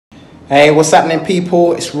Hey, what's happening,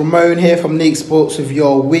 people? It's Ramone here from Neeks Sports with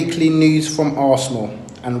your weekly news from Arsenal.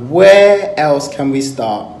 And where else can we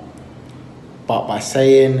start but by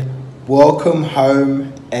saying, welcome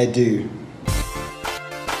home, Edu.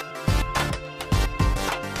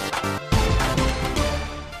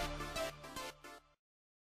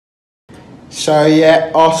 So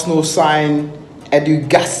yeah, Arsenal signed Edu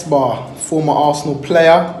Gaspar, former Arsenal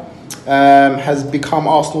player. Has become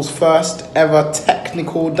Arsenal's first ever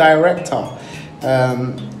technical director.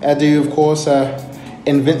 Edu, of course,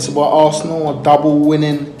 invincible at Arsenal, a double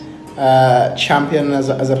winning champion as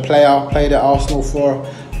a player. Played at Arsenal for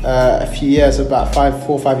a few years, about 4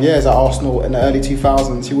 or 5 years at Arsenal in the early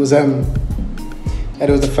 2000s. He was Edu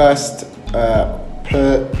was the first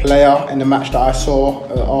player in the match that I saw,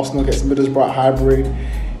 Arsenal against Middlesbrough at Highbury.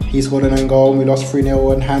 He scored an own goal and we lost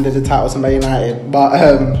 3-0 and handed the title to Man United.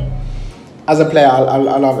 But as a player, I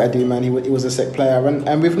love Edu, man. He was a sick player,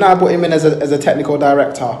 and we've now brought him in as a technical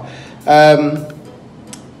director.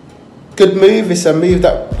 Good move. It's a move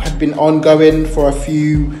that had been ongoing for a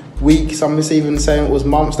few weeks. Some even saying it was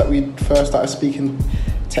months that we first started speaking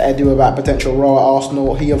to Edu about potential role at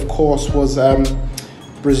Arsenal. He, of course, was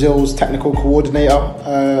Brazil's technical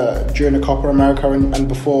coordinator during the Copa America and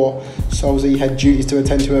before. So he had duties to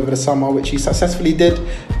attend to over the summer, which he successfully did,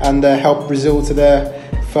 and helped Brazil to their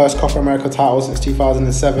first Copa America title since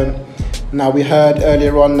 2007. Now, we heard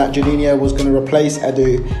earlier on that Juninho was going to replace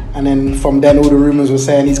Edu, and then from then all the rumours were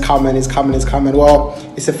saying he's coming.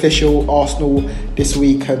 Well, it's official. Arsenal this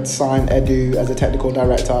week had signed Edu as a technical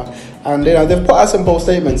director, and they've put out some bold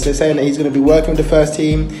statements. They're saying that he's going to be working with the first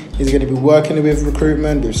team, he's going to be working with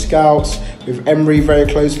recruitment, with scouts, with Emery very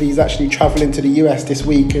closely. He's actually travelling to the US this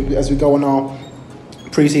week as we go on our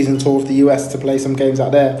pre-season tour of the US to play some games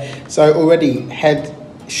out there. So already head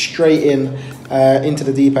straight into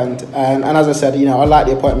the deep end, and as I said, I like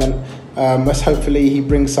the appointment. Let's hopefully he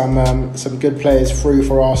brings some good players through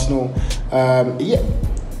for Arsenal. He's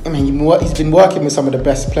been working with some of the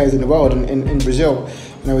best players in the world in Brazil.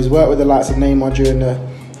 He's worked with the likes of Neymar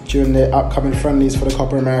during the upcoming friendlies for the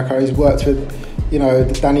Copa America. He's worked with the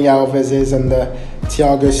Dani Alves's and the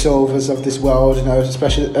Thiago Silvas of this world,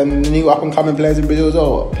 especially, and the new up and coming players in Brazil as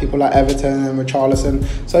well, people like Everton and Richarlison.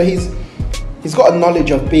 So He's got a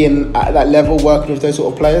knowledge of being at that level, working with those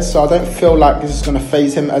sort of players. So I don't feel like this is going to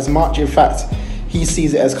faze him as much. In fact, he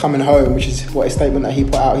sees it as coming home, which is what a statement that he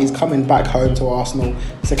put out. He's coming back home to Arsenal.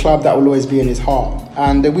 It's a club that will always be in his heart.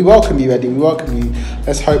 And we welcome you, Eddie. We welcome you.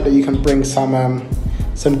 Let's hope that you can bring some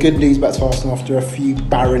good news back to Arsenal after a few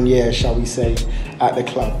barren years, shall we say, at the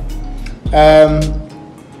club.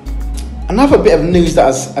 Another bit of news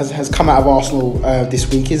that has come out of Arsenal this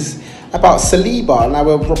week is about Saliba. Now,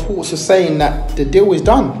 reports are saying that the deal is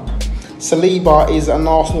done. Saliba is an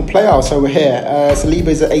Arsenal player, so we're here. Saliba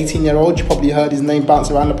is an 18-year-old. You probably heard his name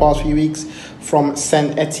bounce around the past few weeks from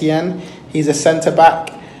Saint Etienne. He's a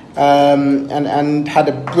centre-back and had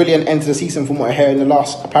a brilliant end to the season from what I hear.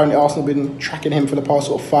 Apparently Arsenal have been tracking him for the past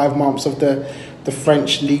sort of 5 months of the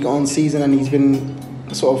French Ligue 1 season, and he's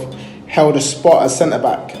been sort of held a spot as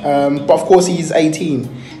centre-back. But of course he's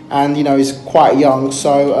 18. And, he's quite young,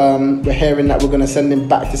 so we're hearing that we're going to send him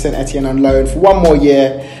back to Saint Etienne on loan for 1 more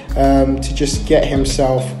year to just get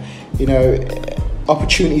himself,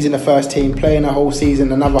 opportunities in the first team, playing another whole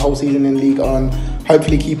season in Ligue 1,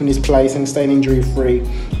 hopefully keeping his place and staying injury-free,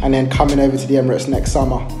 and then coming over to the Emirates next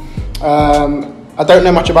summer. I don't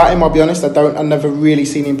know much about him, I'll be honest. I've never really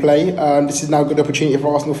seen him play. This is now a good opportunity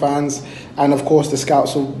for Arsenal fans, and of course the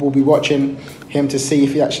scouts will be watching him to see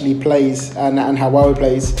if he actually plays and how well he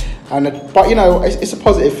plays. But it's a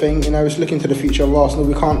positive thing. It's looking to the future of Arsenal.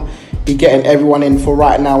 We can't be getting everyone in for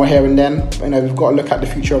right now or here and then. We've got to look at the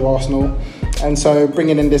future of Arsenal, and so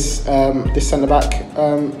bringing in this centre back,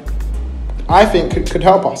 I think could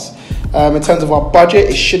help us. In terms of our budget,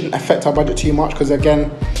 it shouldn't affect our budget too much because,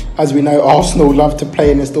 again, as we know, Arsenal love to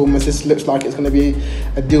play in instalments. This looks like it's going to be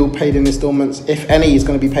a deal paid in instalments, if any is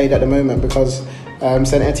going to be paid at the moment, because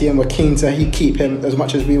Saint Etienne were keen to keep him as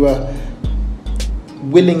much as we were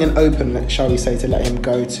willing and open, shall we say, to let him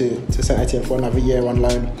go to Saint Etienne for another year on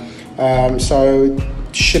loan. So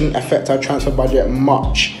shouldn't affect our transfer budget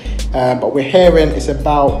much. But we're hearing it's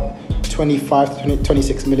about 25 to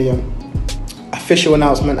 26 million. Official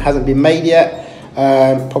announcement hasn't been made yet.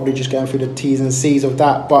 Probably just going through the T's and C's of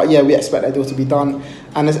that. But yeah, we expect that deal to be done.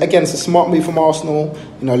 And again, it's a smart move from Arsenal.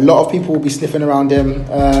 A lot of people will be sniffing around him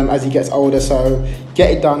as he gets older. So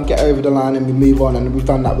get it done, get over the line, and we move on. And we've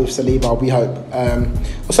done that with Saliba, we hope.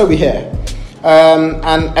 So we hear.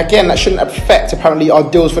 And again, that shouldn't affect apparently our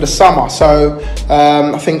deals for the summer. So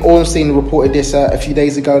I think Ornstein reported this a few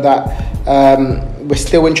days ago that we're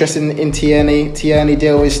still interested in Tierney. Tierney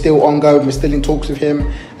deal is still ongoing. We're still in talks with him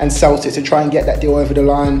and Celtic to try and get that deal over the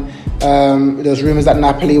line. There was rumours that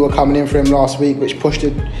Napoli were coming in for him last week, which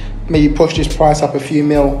maybe pushed his price up a few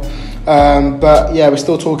mil. But yeah, we're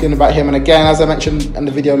still talking about him. And again, as I mentioned in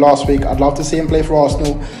the video last week, I'd love to see him play for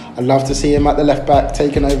Arsenal. I'd love to see him at the left back,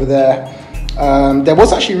 taking over there. There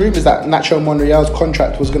was actually rumours that Nacho Monreal's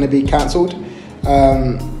contract was going to be cancelled.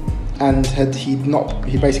 And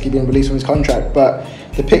he'd basically been released from his contract. But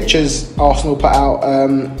the pictures Arsenal put out,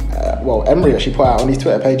 Emery actually put out on his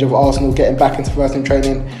Twitter page of Arsenal getting back into first team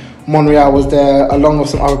training. Monreal was there along with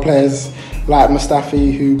some other players like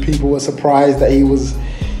Mustafi, who people were surprised that he was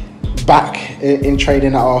back in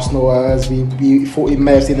training at Arsenal, as we thought we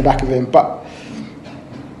may have seen the back of him. But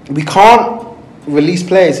we can't release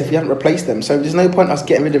players if you haven't replaced them. So there's no point us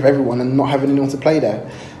getting rid of everyone and not having anyone to play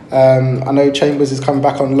there. I know Chambers is coming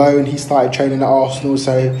back on loan. He started training at Arsenal,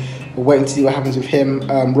 so we're waiting to see what happens with him.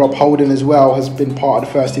 Rob Holding as well has been part of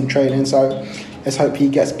the first team training, so let's hope he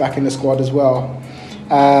gets back in the squad as well.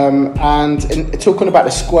 And talking about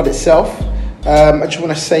the squad itself, I just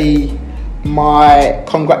want to say my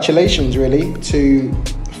congratulations really to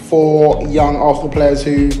 4 young Arsenal players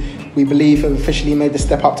who we believe have officially made the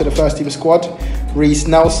step up to the first team squad. Reiss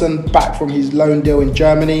Nelson, back from his loan deal in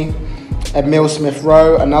Germany. Emil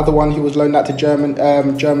Smith-Rowe, another one who was loaned out to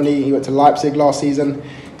Germany. He went to Leipzig last season.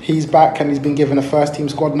 He's back and he's been given a first team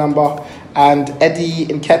squad number. And Eddie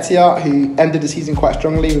Nketiah, who ended the season quite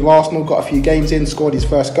strongly with Arsenal, got a few games in, scored his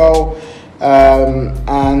first goal.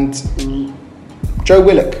 And Joe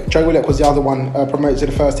Willock was the other one promoted to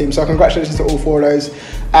the first team. So congratulations to all 4 of those.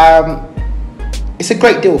 It's a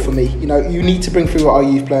great deal for me. You know, you need to bring through our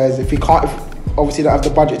youth players. If obviously don't have the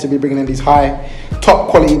budget to be bringing in these top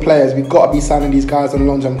quality players, we've got to be signing these guys on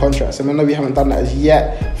long-term contracts. I mean, I know we haven't done that as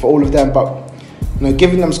yet for all of them, but you know,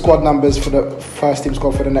 giving them squad numbers for the first team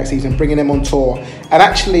squad for the next season, bringing them on tour. And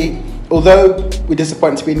actually, although we're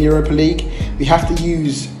disappointed to be in the Europa League, we have to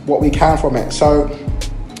use what we can from it. So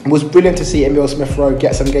it was brilliant to see Emil Smith-Rowe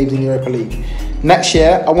get some games in the Europa League. Next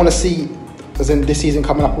year, I want to see, as in this season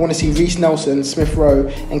coming up, I want to see Reiss Nelson,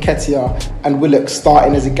 Smith-Rowe, Nketiah and Willock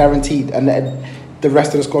starting as a guaranteed, and then the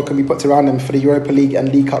rest of the squad can be put around them for the Europa League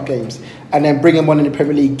and League Cup games. And then bring them on in the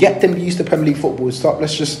Premier League, get them used to Premier League football.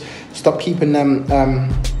 Let's just stop keeping them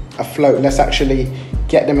afloat. Let's actually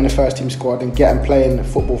get them in the first team squad and get them playing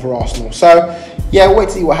football for Arsenal. So yeah, we'll wait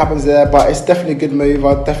to see what happens there, but it's definitely a good move.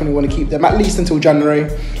 I definitely want to keep them at least until January,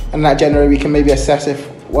 and in that January we can maybe assess if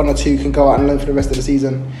 1 or 2 can go out and loan for the rest of the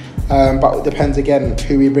season. But it depends again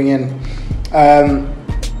who we bring in.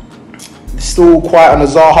 Still quiet on the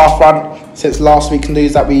Zaha front since last week's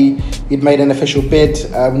news that we'd made an official bid.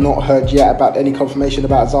 Not heard yet about any confirmation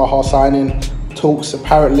about Zaha signing. Talks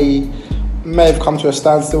apparently may have come to a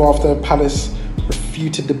standstill after Palace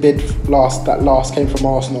refuted the bid that last came from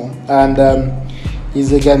Arsenal, and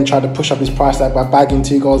he's again tried to push up his price tag by bagging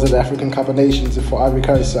 2 goals at the African Cup of Nations for Ivory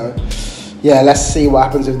Coast. So yeah, let's see what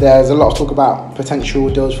happens with there. There's a lot of talk about potential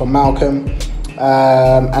deals for Malcolm.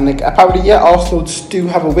 And apparently, yeah, Arsenal do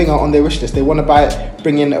have a winger on their wish list. They want to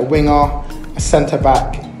bring in a winger, a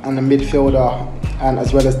centre-back and a midfielder, and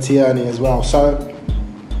as well as Tierney as well. So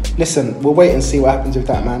listen, we'll wait and see what happens with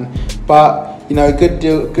that, man. But you know, good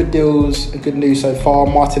deals and good news so far.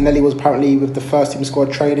 Martinelli was apparently with the first team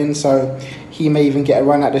squad training, so he may even get a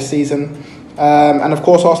run at this season. And of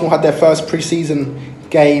course, Arsenal had their first pre-season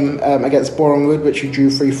game against Boreham Wood, which we drew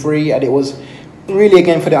 3-3, and it was really a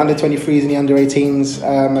game for the under-23s and the under-18s,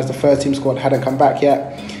 as the first team squad hadn't come back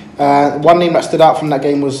yet. One name that stood out from that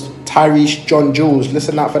game was Tyrese John Jules.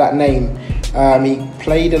 Listen out for that name. He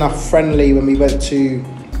played in a friendly when we went to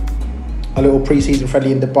a little pre-season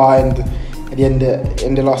friendly in Dubai and at the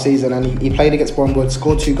end of last season, and he played against Boreham Wood,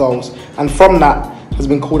 scored 2 goals, and from that has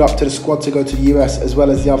been called up to the squad to go to the US, as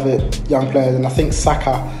well as the other young players, and I think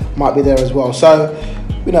Saka might be there as well. So,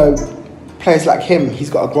 you know, players like him, he's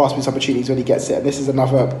got to grasp his opportunities when he gets it. This is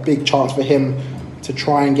another big chance for him to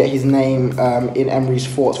try and get his name in Emery's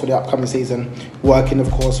thoughts for the upcoming season, working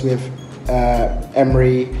of course with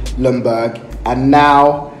Emery, Lundberg, and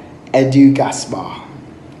now Edu Gaspar.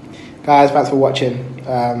 Guys, thanks for watching.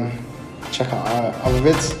 Check out our other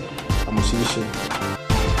vids, and we'll see you soon.